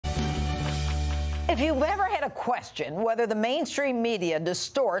If you've ever had a question whether the mainstream media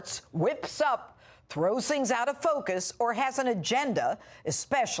distorts, whips up, throws things out of focus, or has an agenda,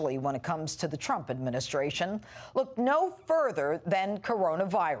 especially when it comes to the Trump administration, look no further than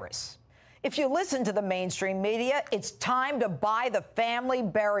coronavirus. If you listen to the mainstream media, it's time to buy the family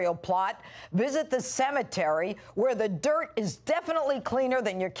burial plot, visit the cemetery where the dirt is definitely cleaner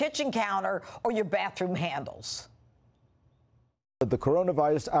than your kitchen counter or your bathroom handles. The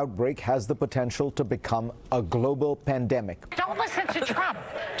coronavirus outbreak has the potential to become a global pandemic. Don't listen to Trump.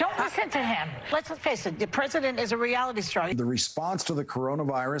 Don't listen to him. Let's face it, the president is a reality star. The response to the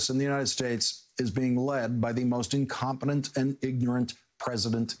coronavirus in the United States is being led by the most incompetent and ignorant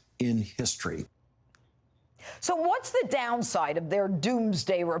president in history. So what's the downside of their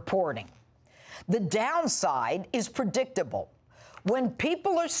doomsday reporting? The downside is predictable. When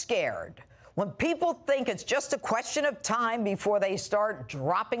people are scared, when people think it's just a question of time before they start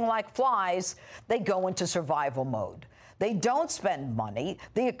dropping like flies, they go into survival mode. They don't spend money,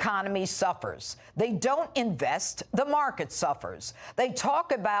 the economy suffers. They don't invest, the market suffers. They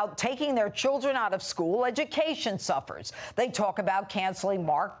talk about taking their children out of school, education suffers. They talk about canceling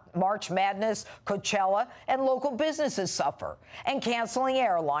March Madness, Coachella, and local businesses suffer. And canceling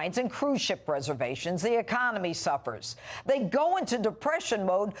airlines and cruise ship reservations, the economy suffers. They go into depression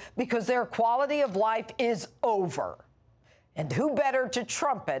mode because their quality of life is over. And who better to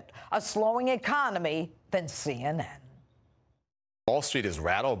trumpet a slowing economy than CNN? Wall Street is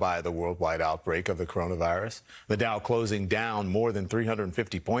rattled by the worldwide outbreak of the coronavirus. The Dow closing down more than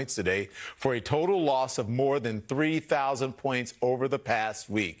 350 points today for a total loss of more than 3,000 points over the past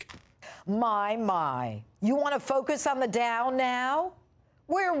week. My. You want to focus on the Dow now?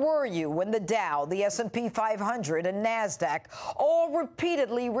 Where were you when the Dow, the S&P 500, and NASDAQ all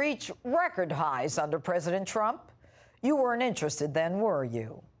repeatedly reached record highs under President Trump? You weren't interested then, were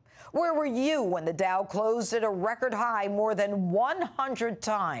you? Where were you when the Dow closed at a record high more than 100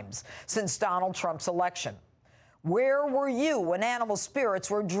 times since Donald Trump's election? Where were you when animal spirits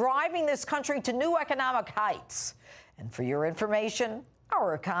were driving this country to new economic heights? And for your information,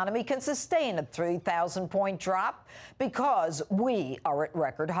 our economy can sustain a 3,000-point drop because we are at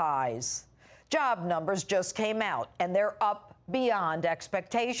record highs. Job numbers just came out, and they're up beyond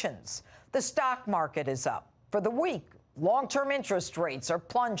expectations. The stock market is up for the week. Long-term interest rates are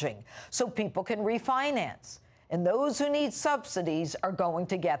plunging so people can refinance, and those who need subsidies are going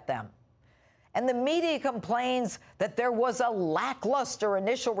to get them. And the media complains that there was a lackluster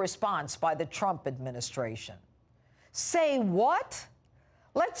initial response by the Trump administration. Say what?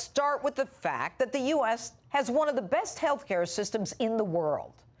 Let's start with the fact that the U.S. has one of the best healthcare systems in the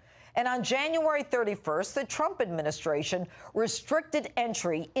world. And on January 31st, the Trump administration restricted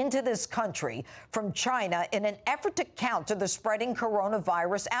entry into this country from China in an effort to counter the spreading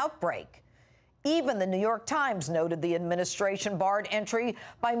coronavirus outbreak. Even the New York Times noted the administration barred entry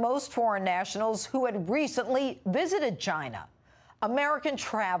by most foreign nationals who had recently visited China. American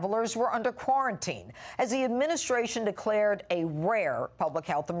travelers were under quarantine as the administration declared a rare public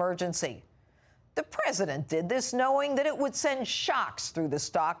health emergency. The president did this knowing that it would send shocks through the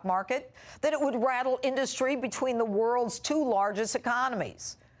stock market, that it would rattle industry between the world's two largest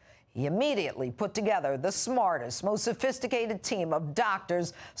economies. He immediately put together the smartest, most sophisticated team of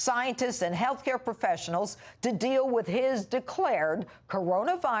doctors, scientists, and healthcare professionals to deal with his declared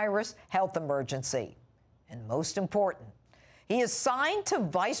coronavirus health emergency. And most important, he assigned to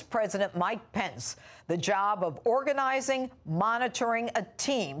Vice President Mike Pence the job of organizing, monitoring a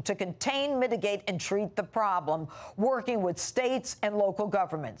team to contain, mitigate, and treat the problem, working with states and local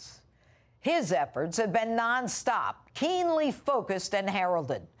governments. His efforts have been nonstop, keenly focused and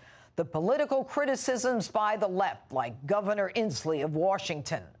heralded. The political criticisms by the left, like Governor Inslee of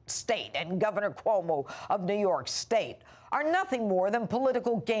Washington State and Governor Cuomo of New York State, are nothing more than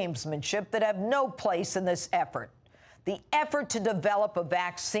political gamesmanship that have no place in this effort. The effort to develop a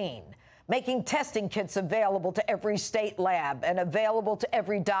vaccine, making testing kits available to every state lab and available to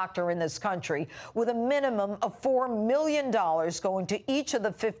every doctor in this country, with a minimum of $4 million going to each of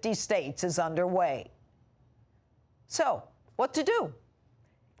the 50 states, is underway. So, what to do?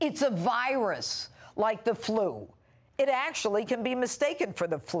 It's a virus, like the flu. It actually can be mistaken for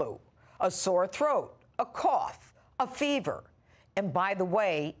the flu, a sore throat, a cough, a fever. And by the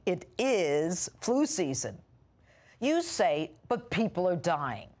way, it is flu season. You say, but people are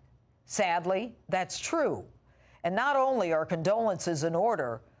dying. Sadly, that's true. And not only are condolences in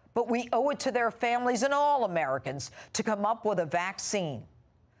order, but we owe it to their families and all Americans to come up with a vaccine.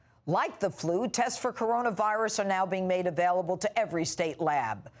 Like the flu, tests for coronavirus are now being made available to every state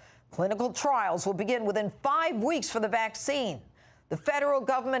lab. Clinical trials will begin within 5 weeks for the vaccine. The federal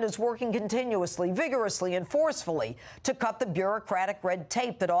government is working continuously, vigorously, and forcefully to cut the bureaucratic red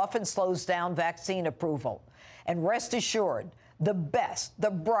tape that often slows down vaccine approval. And rest assured, the best, the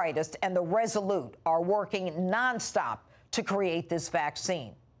brightest, and the resolute are working nonstop to create this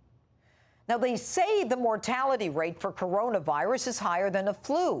vaccine. Now, they say the mortality rate for coronavirus is higher than a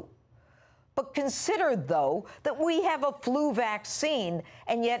flu. But consider, though, that we have a flu vaccine,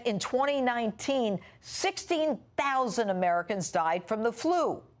 and yet in 2019, 16,000 Americans died from the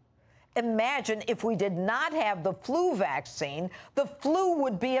flu. Imagine if we did not have the flu vaccine, the flu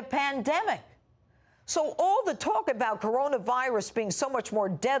would be a pandemic. So all the talk about coronavirus being so much more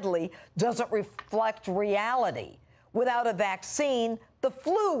deadly doesn't reflect reality. Without a vaccine, the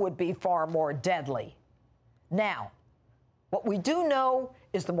flu would be far more deadly. Now, what we do know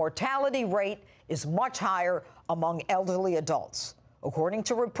is the mortality rate is much higher among elderly adults. According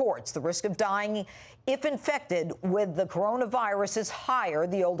to reports, the risk of dying if infected with the coronavirus is higher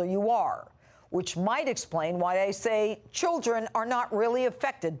the older you are, which might explain why they say children are not really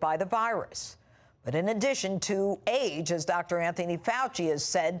affected by the virus. But in addition to age, as Dr. Anthony Fauci has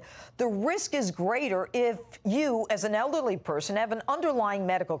said, the risk is greater if you, as an elderly person, have an underlying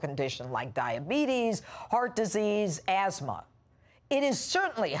medical condition like diabetes, heart disease, asthma. It is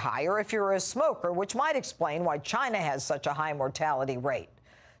certainly higher if you're a smoker, which might explain why China has such a high mortality rate.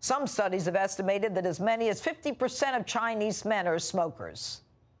 Some studies have estimated that as many as 50% of Chinese men are smokers.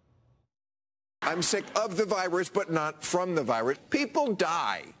 I'm sick of the virus, but not from the virus. People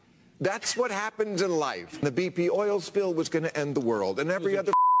die. That's what happens in life. The BP oil spill was going to end the world and every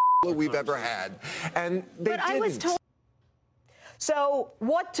other we've ever had. And they didn't. So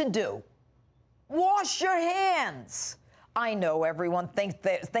what to do? Wash your hands. I know everyone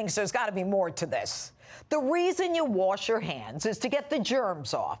thinks there's got to be more to this. The reason you wash your hands is to get the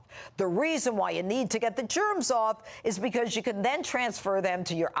germs off. The reason why you need to get the germs off is because you can then transfer them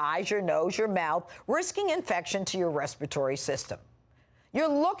to your eyes, your nose, your mouth, risking infection to your respiratory system. You're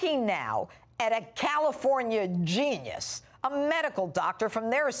looking now at a California genius, a medical doctor from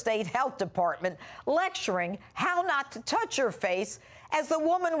their state health department, lecturing how not to touch your face as the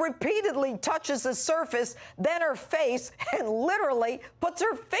woman repeatedly touches the surface, then her face, and literally puts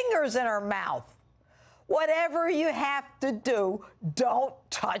her fingers in her mouth. Whatever you have to do, don't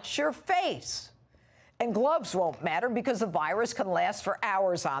touch your face. And gloves won't matter because the virus can last for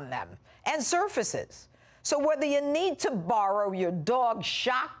hours on them and surfaces. So whether you need to borrow your dog's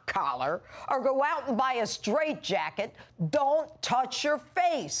shock collar or go out and buy a straitjacket, don't touch your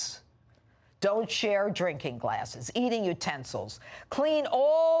face. Don't share drinking glasses, eating utensils. Clean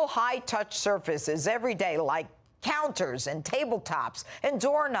all high-touch surfaces every day like counters and tabletops and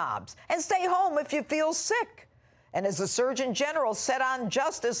doorknobs. And stay home if you feel sick. And as the Surgeon General said on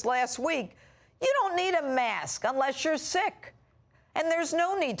Justice last week, you don't need a mask unless you're sick. And there's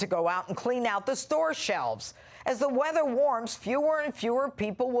no need to go out and clean out the store shelves. As the weather warms, fewer and fewer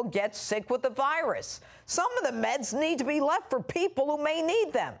people will get sick with the virus. Some of the meds need to be left for people who may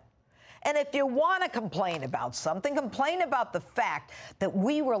need them. And if you want to complain about something, complain about the fact that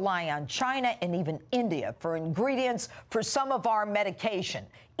we rely on China and even India for ingredients for some of our medication,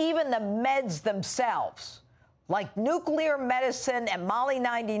 even the meds themselves. Like nuclear medicine and Molly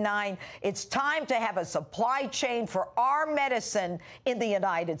 99, it's time to have a supply chain for our medicine in the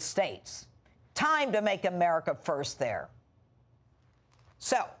United States. Time to make America first there.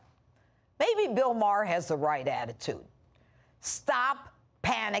 So, maybe Bill Maher has the right attitude. Stop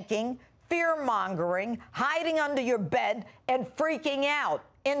panicking, fear-mongering, hiding under your bed, and freaking out.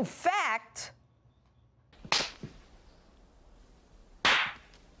 In fact,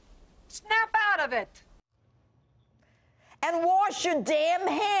 snap out of it. And wash your damn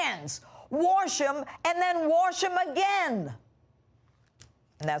hands. Wash them and then wash them again.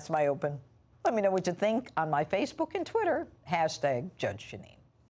 And that's my open. Let me know what you think on my Facebook and Twitter. #Judge Jeanine.